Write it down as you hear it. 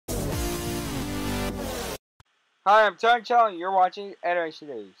Hi, I'm Tony Chow, and you're watching Animation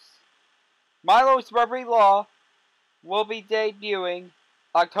News. Milo's Rubbery Law will be debuting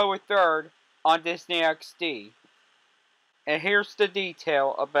October 3rd on Disney XD. And here's the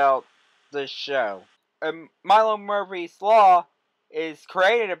detail about the show. Milo Murphy's Law is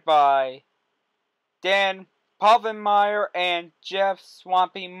created by Dan Povenmire and Jeff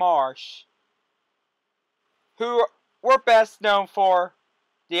Swampy Marsh, who were best known for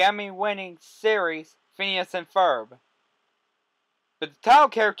the Emmy-winning series Phineas and Ferb. But the title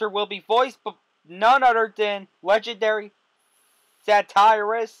character will be voiced by none other than legendary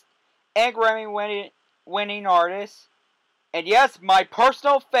satirist and Grammy-winning artist, and yes, my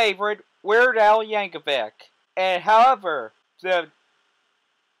personal favorite, Weird Al Yankovic. And however, it'll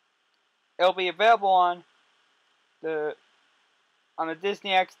be available on the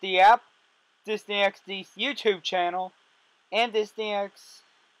Disney XD app, Disney XD's YouTube channel, and Disney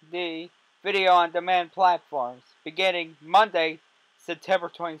XD video on demand platforms beginning Monday, September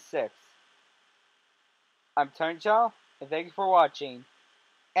 26th. I'm Tony Chow, and thank you for watching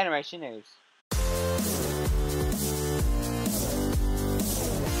Animation News.